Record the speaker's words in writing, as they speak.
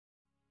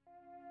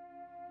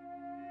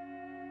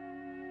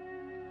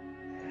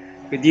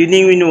Good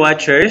evening,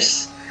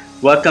 WindWatchers.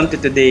 Welcome to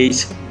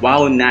today's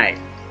Wow Night.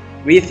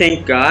 We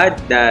thank God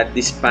that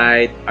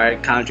despite our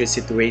country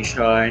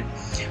situation,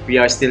 we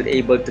are still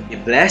able to be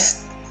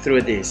blessed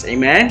through this.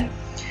 Amen?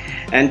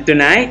 And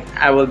tonight,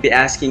 I will be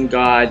asking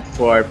God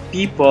for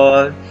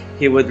people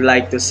He would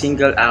like to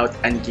single out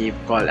and give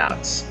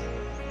call-outs.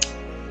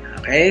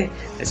 Okay,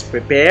 let's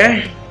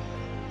prepare.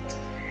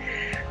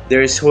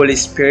 Dearest Holy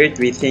Spirit,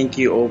 we thank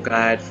you, O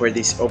God, for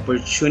this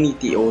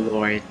opportunity, O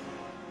Lord,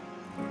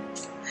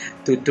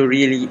 to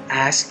really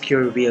ask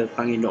your will,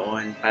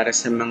 Panginoon, para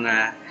sa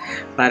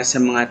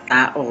mga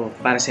tao,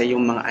 para sa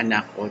iyong mga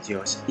anak, O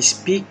Diyos.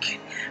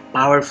 Speak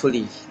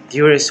powerfully,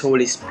 dearest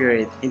Holy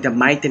Spirit. In the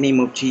mighty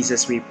name of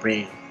Jesus, we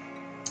pray.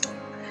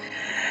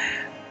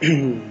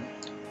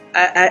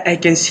 I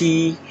can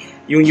see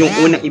yung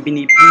unang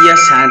ibinibigay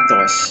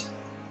Santos.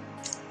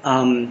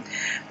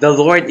 The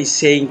Lord is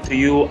saying to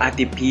you,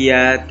 Ate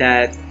Pia,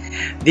 that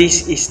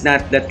this is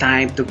not the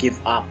time to give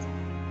up.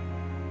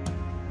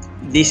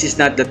 This is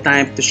not the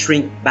time to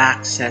shrink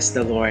back, says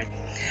the Lord.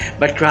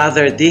 But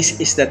rather,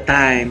 this is the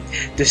time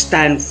to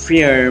stand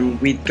firm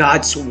with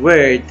God's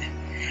word.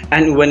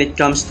 And when it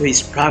comes to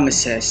His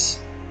promises,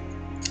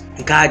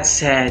 God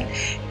said,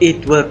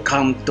 it will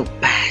come to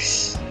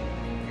pass.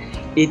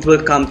 It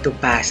will come to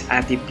pass,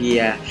 Ate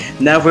Pia.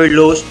 Never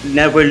lose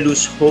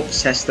hope,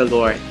 says the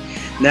Lord.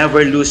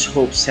 Never lose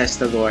hope, says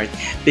the Lord,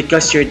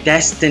 because your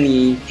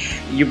destiny,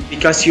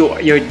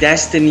 your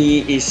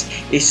destiny is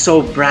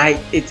so bright.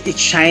 It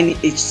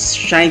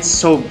shines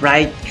so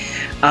bright,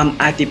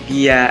 Ate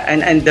Pia,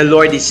 and the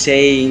Lord is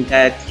saying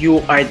that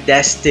you are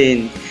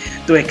destined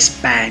to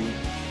expand,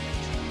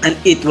 and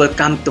it will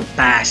come to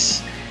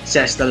pass,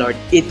 says the Lord.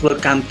 It will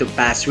come to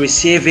pass.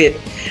 Receive it.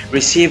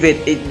 Receive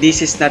it.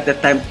 This is not the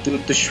time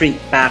to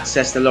shrink back,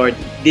 says the Lord.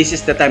 This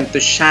is the time to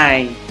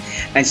shine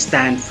and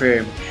stand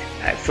firm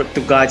to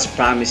God's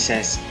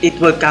promises. It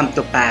will come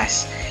to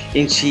pass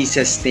in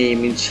Jesus'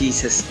 name. In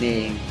Jesus'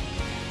 name.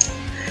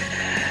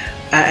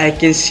 I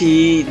can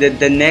see that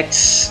the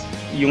next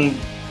yung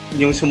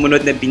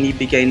sumunod na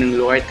binibigay ng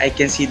Lord. I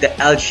can see the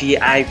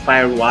LGI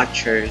fire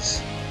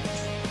watchers.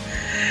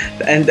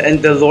 And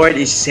the Lord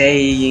is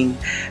saying,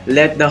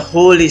 let the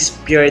Holy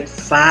Spirit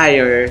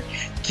fire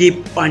keep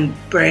on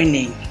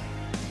burning.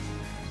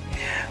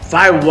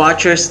 Fire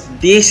watchers,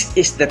 this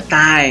is the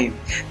time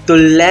to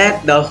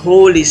let the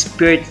Holy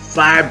Spirit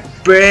fire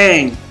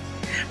burn.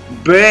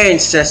 Burn,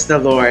 says the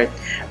Lord.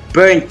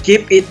 Burn,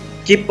 keep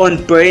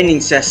on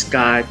burning, says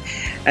God.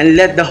 And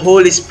let the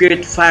Holy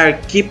Spirit fire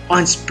keep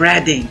on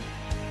spreading.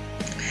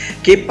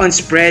 Keep on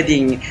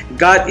spreading.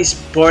 God is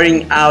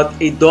pouring out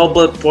a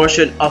double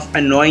portion of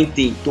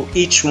anointing to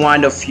each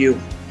one of you.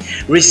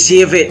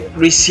 Receive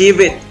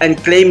it, and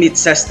claim it,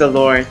 says the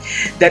Lord.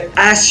 That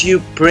as you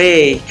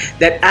pray,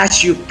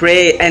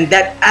 and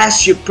that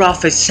as you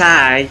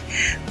prophesy,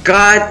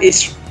 God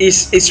is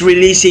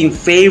releasing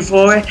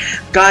favor.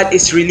 God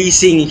is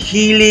releasing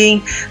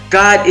healing.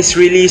 God is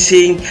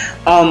releasing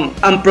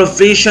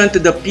provision to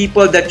the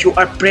people that you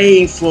are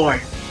praying for.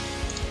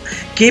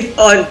 Keep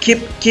on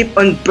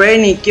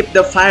burning. Keep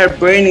the fire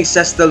burning,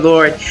 says the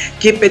Lord.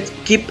 Keep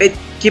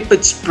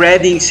it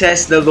spreading,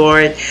 says the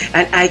Lord.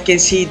 And I can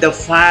see the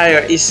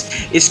fire is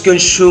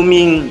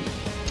consuming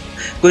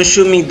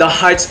the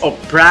hearts of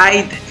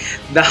pride,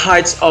 the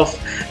hearts of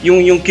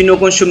yung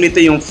kinukonsume nito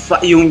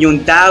yung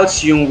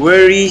doubts, yung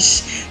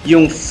worries,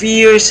 yung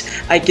fears.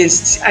 I can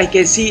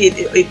see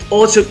it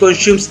also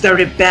consumes the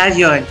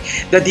rebellion,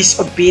 the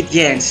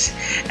disobedience,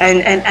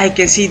 and I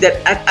can see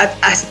that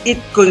as it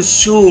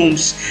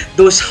consumes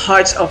those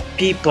hearts of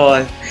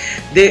people,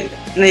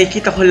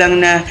 nakikita ko lang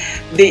na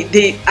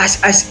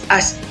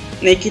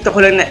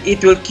it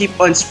will keep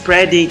on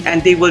spreading,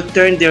 and they will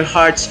turn their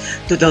hearts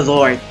to the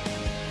Lord.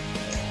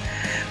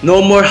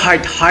 No more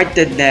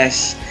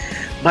hard-heartedness,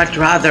 but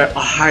rather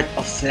a heart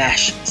of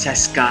flesh,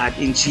 says God,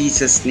 in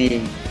Jesus'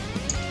 name.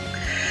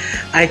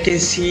 I can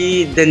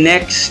see the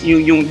next,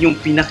 yung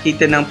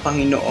pinakita ng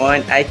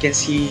Panginoon. I can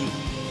see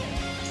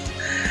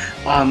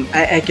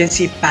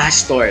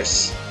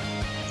pastors.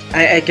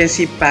 I can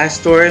see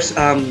pastors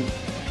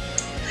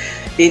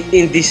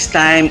in this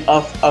time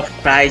of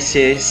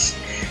crisis.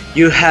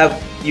 You have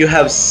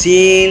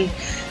seen,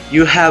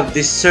 you have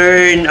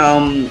discerned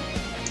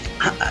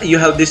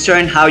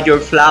how your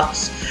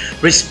flocks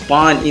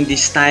respond in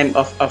this time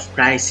of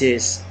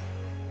crisis,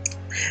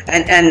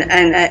 and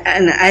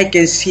I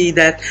can see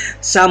that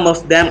some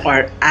of them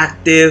are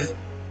active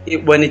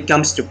when it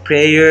comes to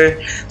prayer.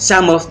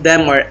 Some of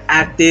them are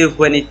active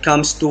when it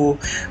comes to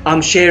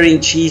sharing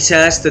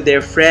Jesus to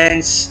their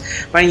friends.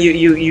 When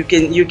you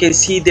can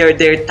see their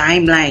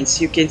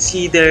timelines, you can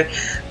see their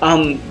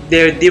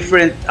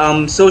different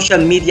social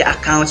media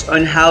accounts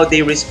on how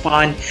they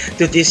respond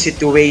to this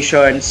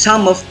situation.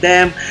 Some of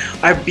them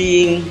are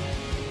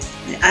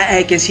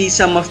I can see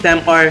some of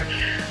them are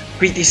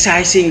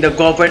criticizing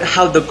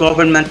how the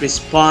government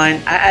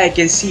respond. I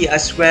can see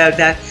as well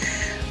that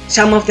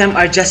some of them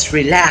are just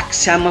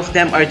relaxed. Some of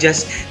them are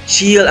just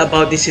chill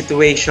about the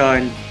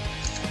situation.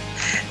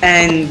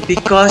 And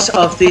because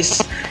of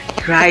this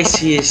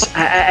crisis,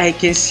 I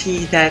can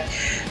see that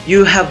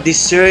you have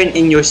discerned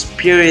in your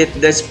spirit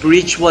the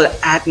spiritual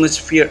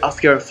atmosphere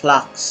of your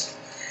flocks.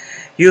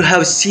 You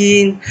have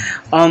seen,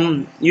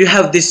 you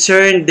have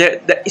discerned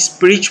the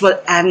spiritual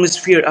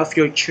atmosphere of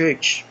your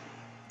church.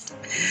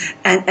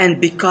 And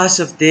because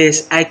of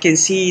this, I can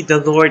see the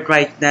Lord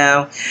right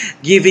now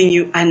giving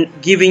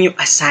you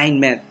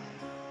assignment.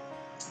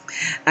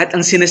 At ang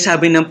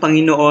sinasabi ng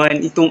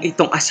Panginoon,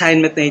 itong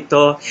assignment na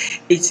ito,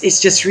 it's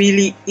just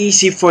really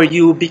easy for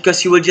you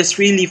because you will just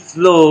really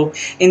flow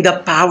in the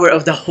power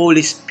of the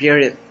Holy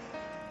Spirit.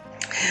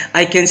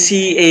 I can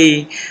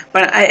see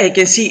I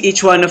can see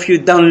each one of you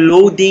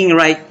downloading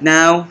right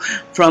now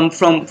from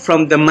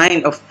the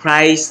mind of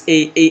Christ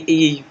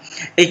a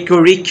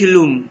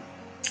curriculum.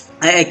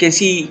 I can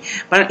see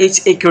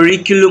it's a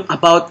curriculum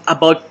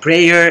about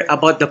prayer,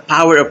 about the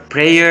power of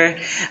prayer,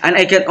 and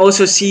I can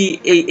also see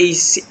a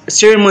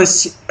sermon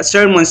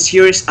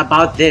series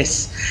about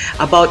this,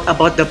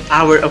 about the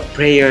power of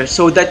prayer,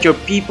 so that your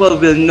people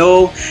will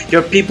know,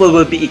 your people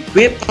will be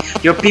equipped,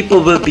 your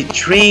people will be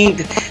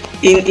trained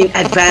in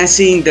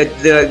advancing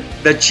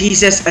the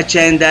Jesus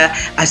agenda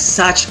at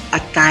such a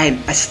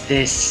time as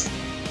this.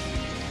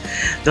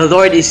 The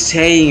Lord is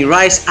saying,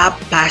 rise up,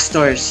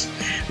 pastors,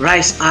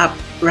 rise up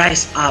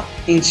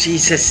in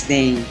Jesus'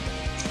 name.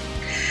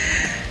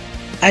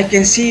 I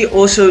can see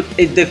also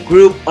the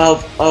group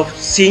of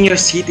senior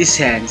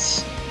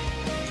citizens.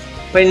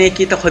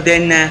 Nakikita ko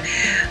din na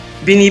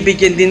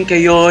binibigyan din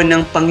kayo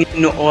ng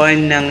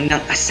Panginoon ng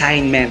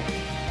assignment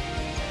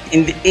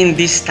in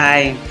this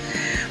time.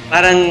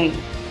 Parang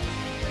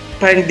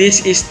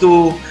this is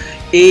to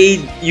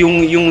aid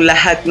yung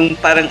lahat nung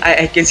parang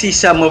I can see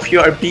some of you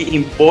are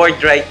being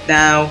bored right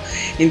now.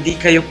 Hindi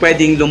kayo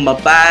pwedeng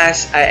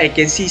lumabas. I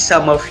can see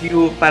some of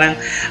you parang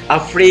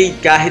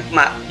afraid kahit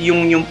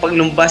yung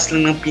paglumbas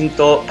lang ng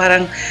pinto,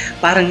 parang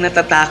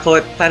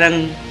natatakot,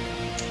 parang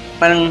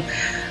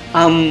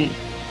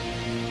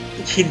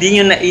hindi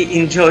nyo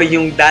na-enjoy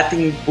yung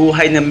dating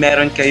buhay na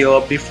meron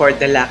kayo before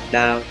the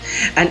lockdown.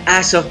 And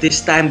as of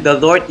this time, the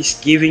Lord is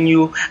giving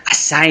you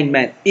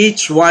assignment.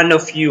 Each one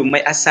of you,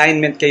 may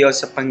assignment kayo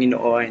sa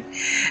Panginoon.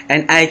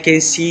 And I can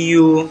see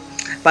you,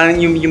 parang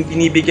yung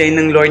binibigay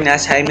ng Lord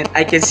na assignment,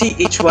 I can see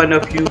each one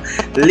of you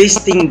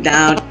listing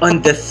down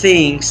on the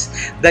things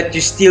that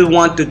you still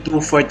want to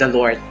do for the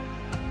Lord.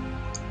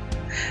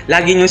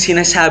 Lagi nyo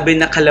sinasabi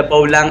na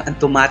kalabaw lang ang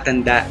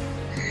tumatanda.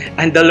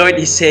 And the Lord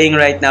is saying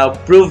right now,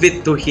 prove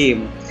it to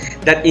Him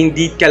that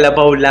indeed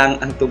kalabaw lang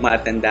ang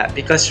tumatanda.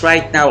 Because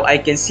right now, I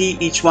can see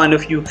each one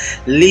of you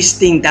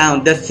listing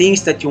down the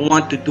things that you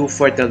want to do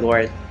for the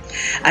Lord.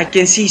 I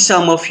can see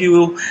some of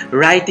you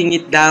writing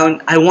it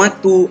down. I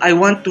want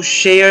to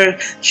share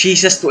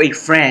Jesus to a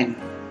friend.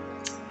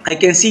 I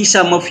can see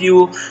some of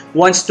you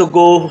wants to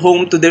go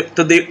home to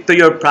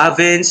your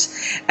province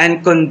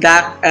and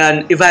conduct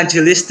an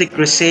evangelistic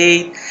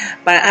crusade.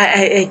 But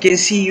I can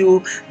see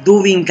you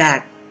doing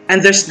that. And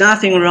there's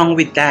nothing wrong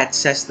with that,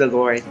 says the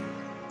Lord.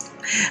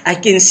 I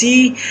can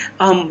see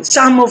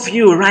some of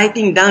you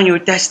writing down your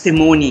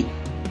testimony.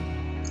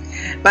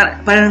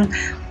 Parang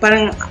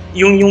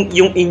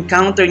yung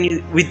encounter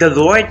with the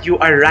Lord, you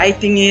are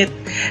writing it.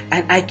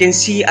 And I can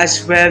see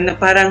as well na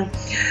parang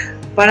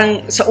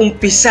sa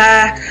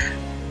umpisa,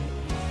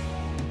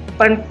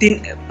 parang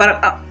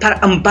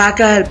ang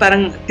bagal,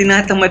 parang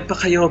tinatamad pa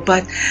kayo.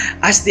 But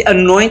as the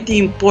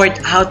anointing poured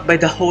out by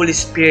the Holy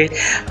Spirit,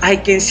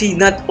 I can see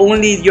not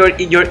only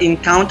your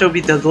encounter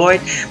with the Lord,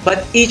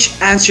 but each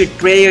answered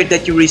prayer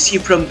that you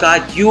receive from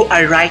God, you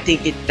are writing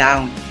it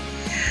down.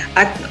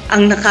 At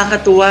ang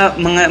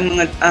nakakatuwa,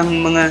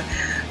 mga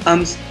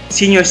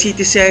senior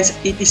citizens,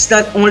 it is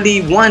not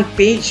only one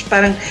page,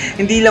 parang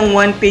hindi lang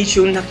one page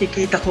yung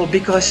nakikita ko,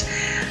 because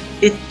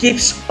it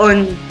keeps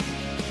on,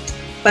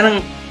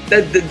 parang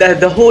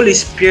the Holy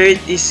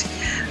Spirit is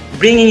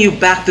bringing you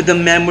back to the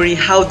memory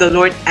how the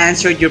Lord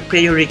answered your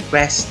prayer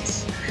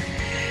requests.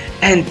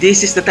 And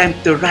this is the time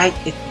to write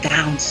it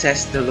down,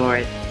 says the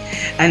Lord.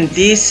 And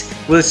this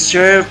will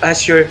serve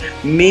as your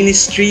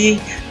ministry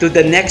to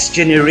the next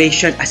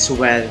generation as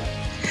well.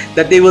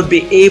 That they will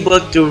be able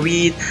to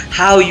read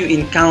how you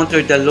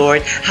encountered the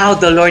Lord, how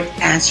the Lord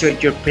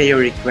answered your prayer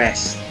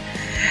request.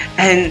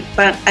 And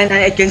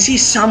I can see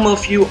some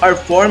of you are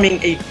forming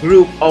a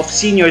group of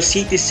senior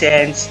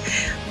citizens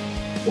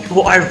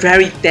who are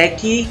very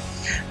techy.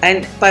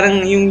 And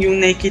parang yung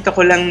nakikita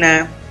ko lang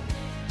na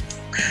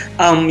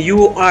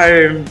you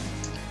are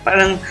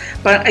parang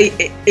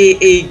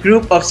a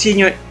group of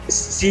senior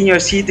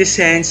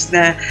citizens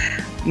na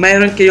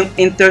mayroon kayong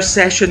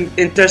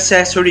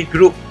intercessory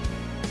group.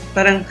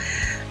 Parang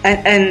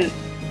and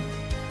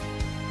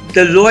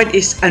the Lord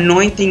is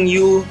anointing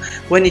you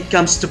when it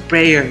comes to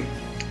prayer.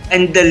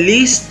 And the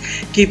list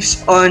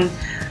keeps on,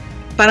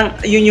 parang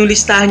yun yung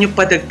listahan yung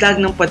padagdag.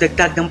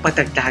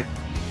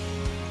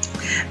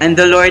 And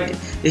the Lord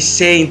is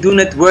saying, do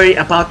not worry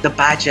about the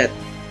budget.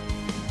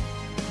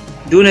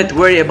 Do not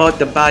worry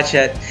about the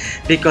budget,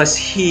 because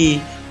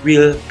He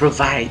will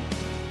provide.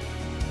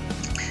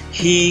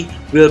 He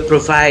will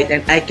provide.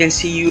 And I can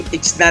see you,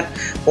 it's not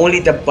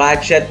only the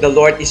budget the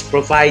Lord is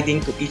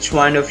providing to each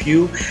one of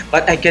you,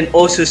 but I can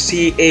also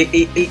see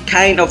a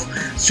kind of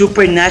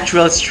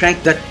supernatural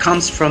strength that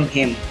comes from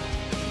Him.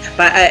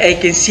 I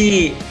can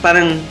see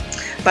parang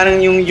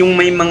yung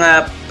may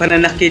mga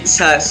pananakit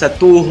sa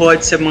tuhod,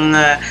 sa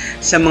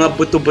mga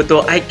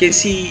buto-buto. I can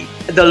see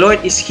the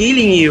Lord is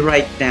healing you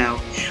right now.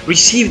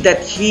 Receive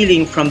that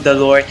healing from the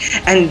Lord,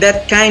 and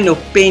that kind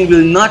of pain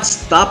will not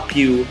stop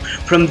you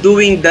from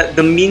doing the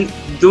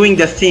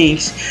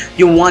things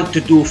you want to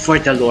do for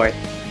the Lord.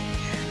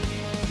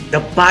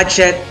 The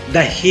budget,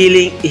 the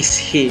healing is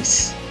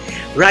His.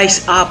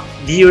 Rise up,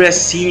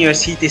 dearest senior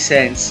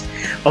citizens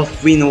of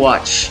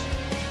WindWatch.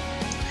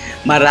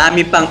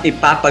 Marami pang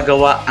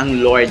ipapagawa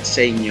ang Lord sa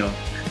inyo.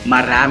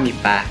 Marami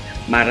pa.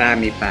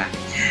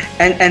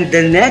 And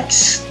the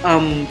next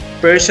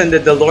person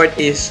that the Lord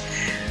is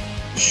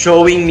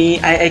showing me,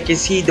 I can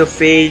see the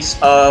face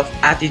of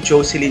Ate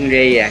Jocelyn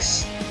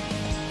Reyes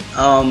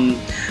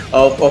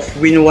of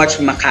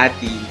WindWatch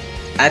Makati.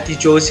 Ate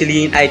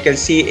Jocelyn, I can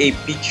see a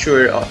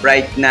picture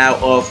right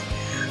now of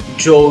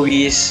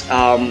Joey's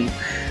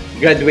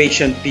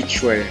graduation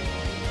picture.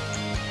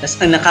 Tapos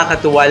ang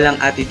nakakatuwa lang,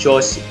 Ate Jo,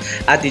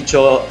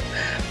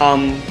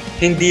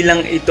 hindi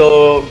lang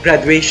ito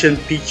graduation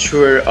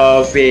picture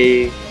of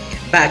a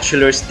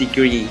bachelor's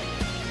degree.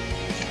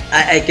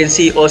 I can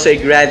see also a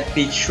grad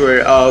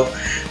picture of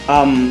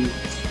a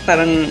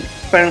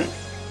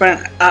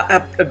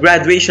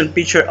graduation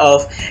picture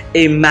of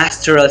a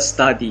masteral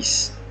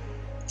studies.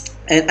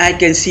 And I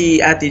can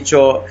see, Ate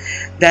Jo,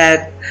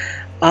 that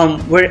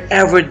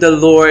wherever the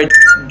Lord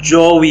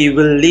Joey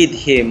will lead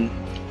him,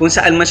 kung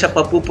saan man siya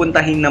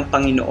papupuntahin ng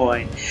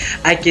Panginoon,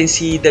 I can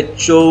see that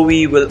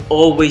Joey will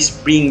always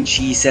bring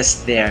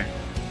Jesus there.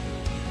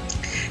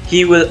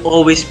 He will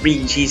always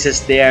bring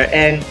Jesus there.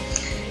 And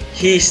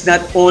he's not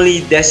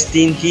only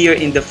destined here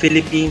in the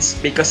Philippines,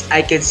 because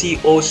I can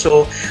see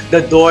also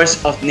the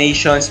doors of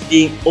nations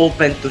being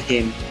open to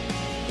him.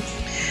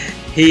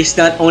 He is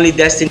not only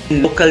destined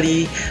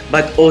locally,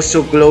 but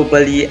also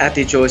globally,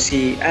 Ate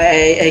Josie.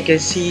 I can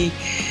see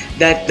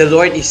that the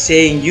Lord is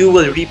saying, you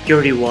will reap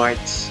your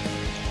rewards.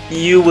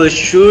 You will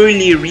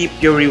surely reap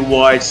your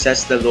rewards,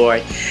 says the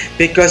Lord,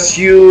 because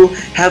you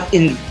have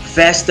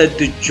invested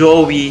to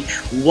Joey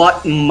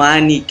what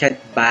money can't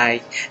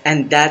buy,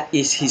 and that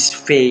is his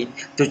faith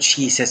to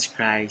Jesus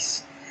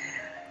Christ.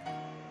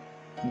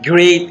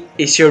 Great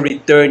is your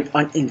return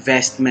on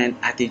investment,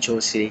 Ate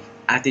Jocelyn,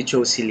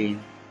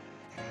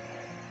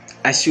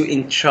 as you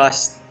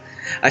invest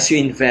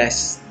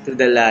to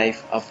the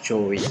life of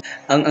Joey.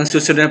 Ang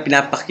susunod na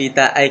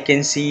pinapakita, I can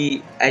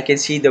see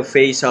the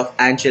face of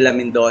Angela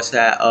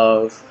Mendoza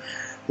of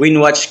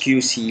WindWatch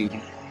QC.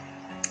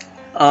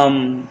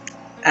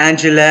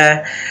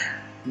 Angela,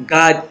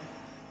 God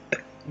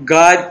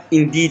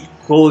indeed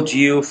called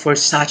you for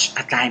such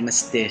a time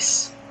as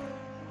this.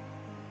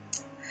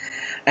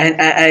 And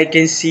I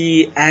can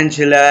see,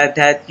 Angela,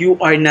 that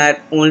you are not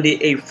only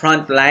a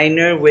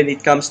frontliner when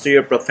it comes to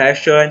your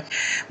profession,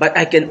 but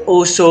I can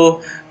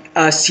also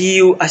see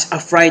you as a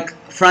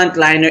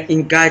frontliner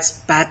in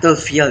God's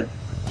battlefield.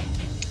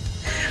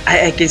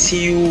 I can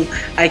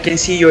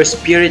see your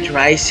spirit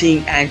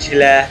rising,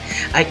 Angela.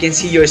 I can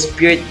see your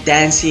spirit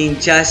dancing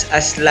just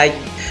as like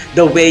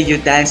the way you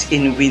dance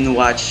in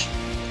WindWatch.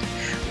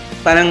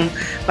 Parang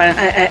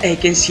I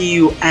can see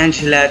you,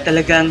 Angela,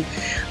 talagang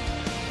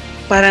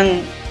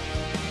parang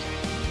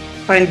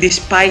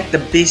despite the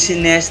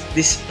busyness,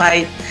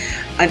 despite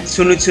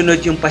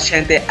sunod-sunod yung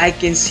pasyente, I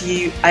can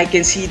see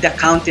the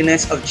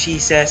countenance of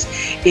Jesus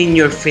in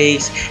your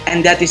face,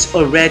 and that is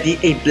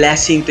already a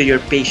blessing to your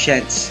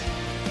patients.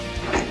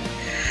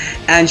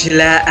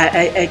 Angela,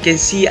 I can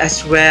see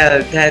as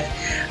well that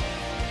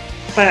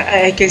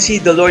I can see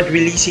the Lord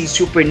releasing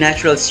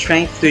supernatural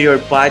strength to your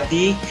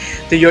body,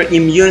 to your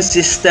immune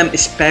system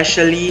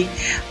especially.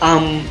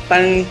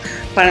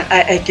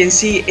 I can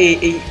see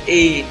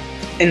a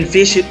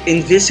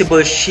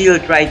invisible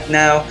shield right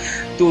now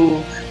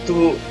to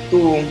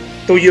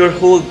your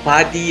whole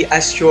body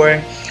as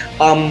your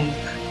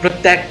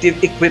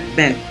protective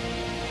equipment,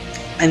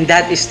 and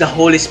that is the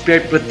Holy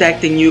Spirit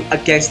protecting you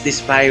against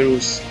this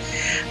virus.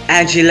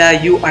 Angela,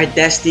 you are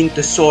destined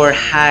to soar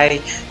high.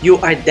 You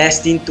are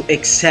destined to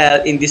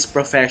excel in this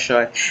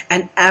profession.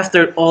 And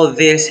after all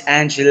this,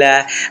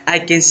 Angela, I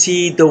can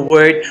see the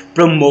word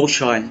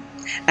promotion,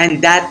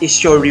 and that is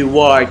your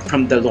reward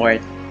from the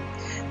Lord.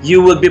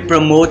 You will be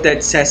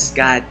promoted, says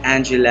God,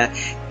 Angela.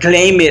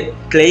 Claim it,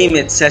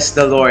 says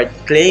the Lord.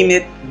 Claim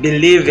it,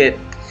 believe it,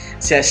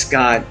 says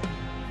God.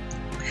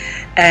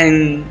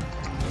 And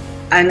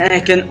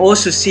I can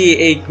also see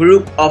a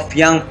group of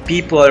young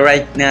people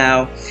right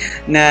now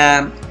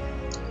na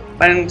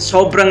parang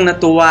sobrang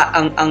natuwa,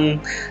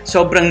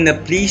 sobrang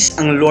na-please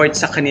ang Lord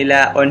sa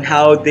kanila on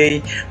how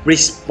they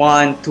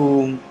respond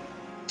to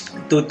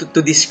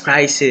this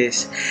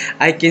crisis.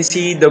 I can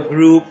see the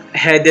group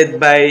headed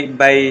by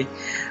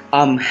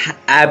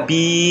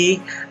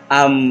Abby,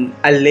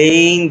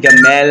 Alain,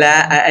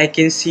 Gamela. I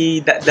can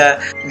see that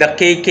the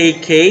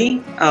KKK,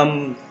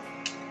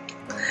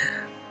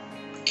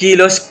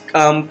 Kilos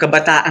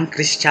Kabataan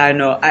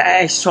Kristiyano.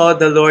 I saw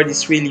the Lord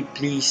is really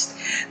pleased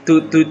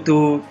to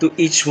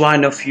each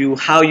one of you,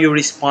 how you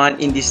respond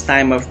in this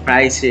time of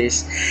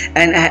crisis.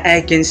 And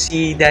I can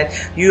see that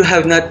you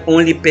have not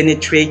only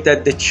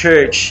penetrated the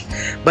church,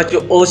 but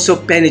you also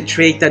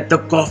penetrated the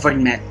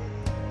government.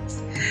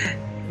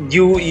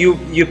 You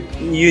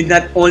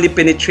not only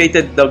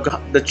penetrated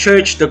the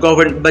church, the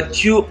government,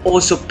 but you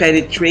also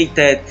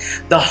penetrated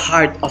the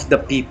heart of the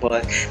people.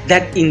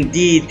 That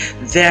indeed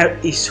there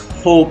is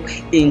hope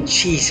in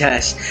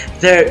Jesus.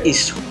 There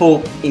is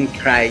hope in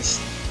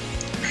Christ.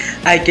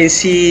 I can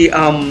see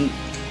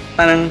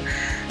parang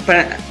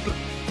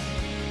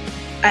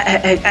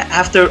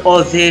after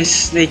all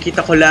this,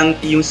 nakikita ko lang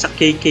yung sa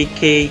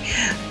KKK,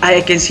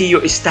 I can see you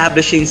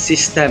establishing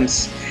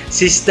systems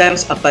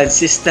upon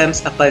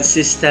systems upon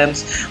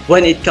systems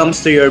when it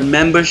comes to your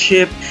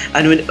membership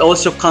and when it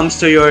also comes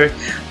to your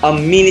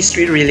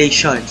ministry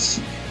relations.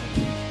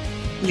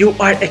 You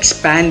are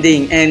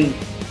expanding, and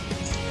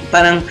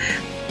parang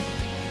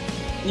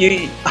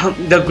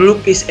the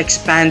group is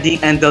expanding,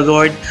 and the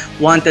Lord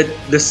wanted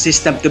the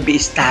system to be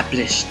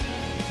established.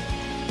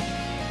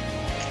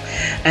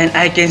 And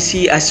I can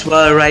see as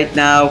well right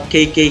now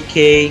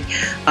KKK,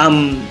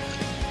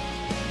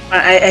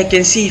 I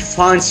can see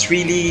funds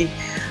really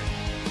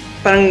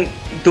parang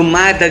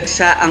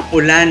dumadagsa ang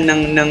ulan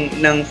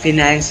ng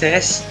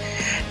finances,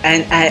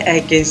 and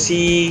I can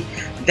see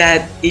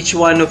that each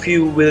one of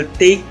you will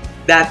take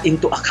that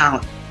into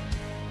account.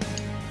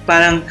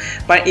 Parang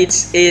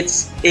it's a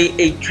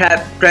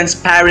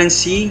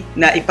transparency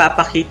na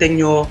ipapakita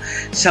nyo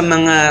sa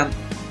mga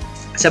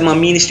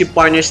ministry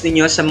partners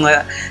ninyo, sa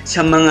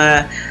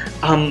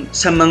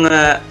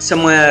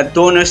mga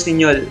donors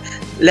ninyo.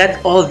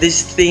 Let all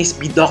these things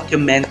be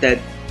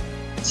documented,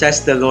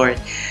 says the Lord.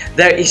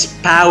 There is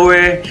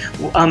power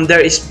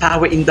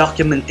in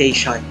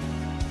documentation.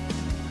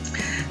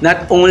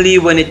 Not only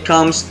when it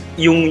comes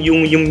yung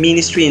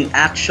ministry in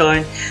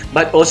action,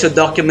 but also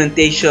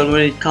documentation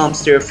when it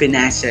comes to your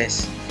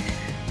finances.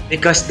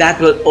 Because that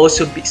will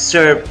also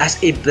serve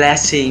as a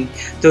blessing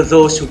to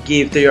those who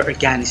give to your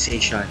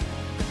organization.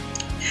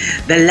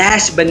 The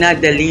last but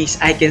not the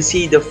least, I can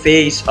see the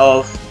face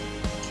of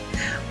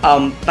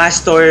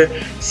Pastor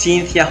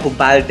Cynthia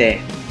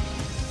Hubalde.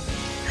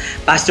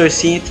 Pastor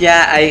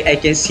Cynthia, I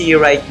can see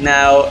right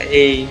now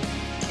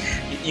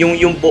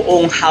yung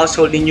buong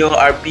household ninyo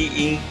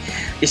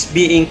is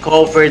being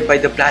covered by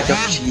the blood of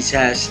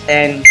Jesus,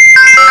 and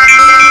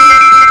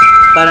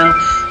parang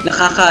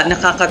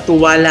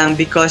nakakatuwa lang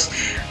because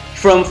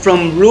from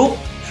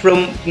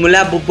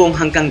mula bubong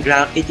hanggang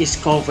ground, it is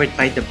covered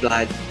by the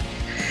blood.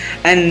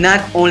 And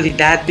not only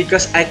that,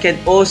 because I can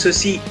also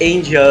see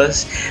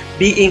angels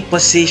being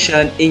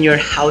positioned in your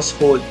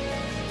household,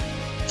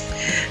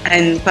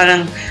 and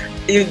parang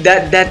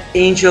that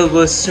angel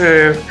will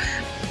serve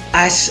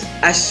as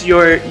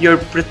your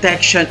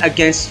protection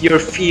against your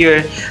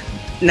fear,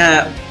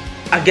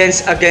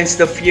 against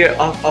the fear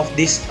of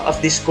this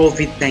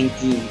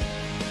COVID-19.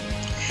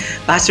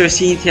 Pastor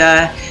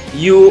Cynthia,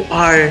 you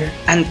are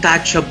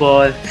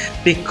untouchable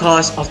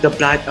because of the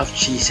blood of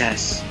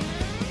Jesus.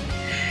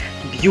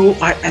 You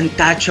are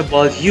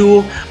untouchable.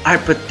 You are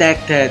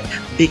protected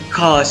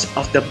because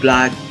of the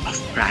blood of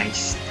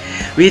Christ.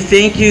 We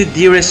thank you,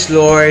 dearest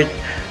Lord,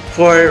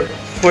 for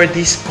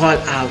these call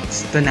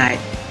outs tonight.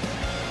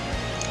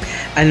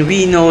 And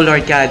we know,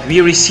 Lord God,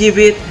 we receive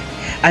it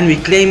and we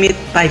claim it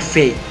by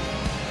faith.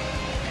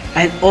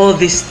 And all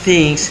these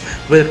things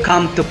will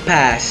come to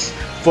pass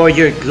for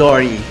your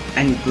glory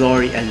and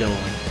glory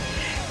alone.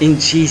 In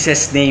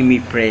Jesus' name we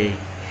pray.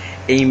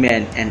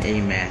 Amen and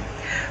amen.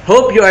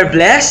 Hope you are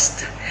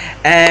blessed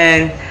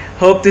and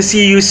hope to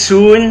see you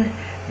soon.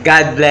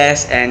 God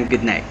bless and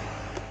good night.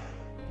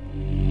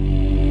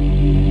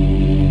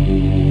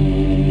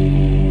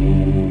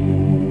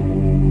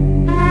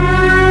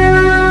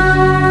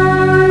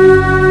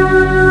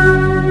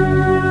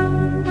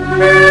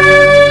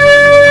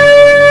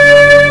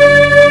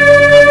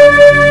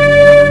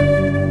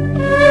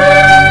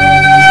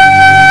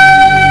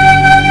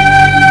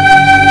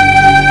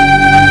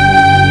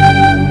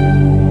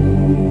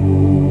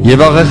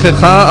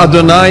 יברכך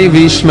אדוני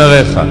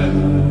וישמרך.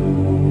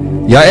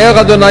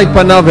 יאר אדוני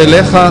פניו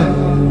אליך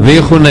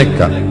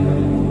ויחונקה.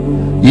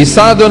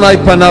 יישא אדוני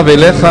פניו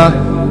אליך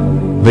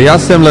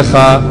וישם לך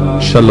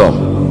שלום.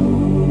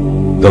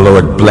 The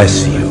Lord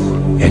bless you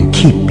and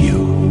keep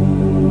you.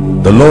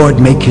 The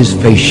Lord make his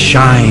face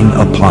shine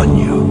upon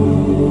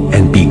you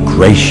and be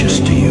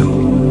gracious to you.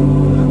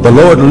 The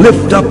Lord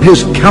lift up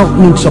his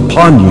countenance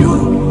upon you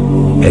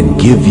and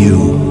give you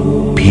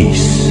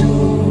peace.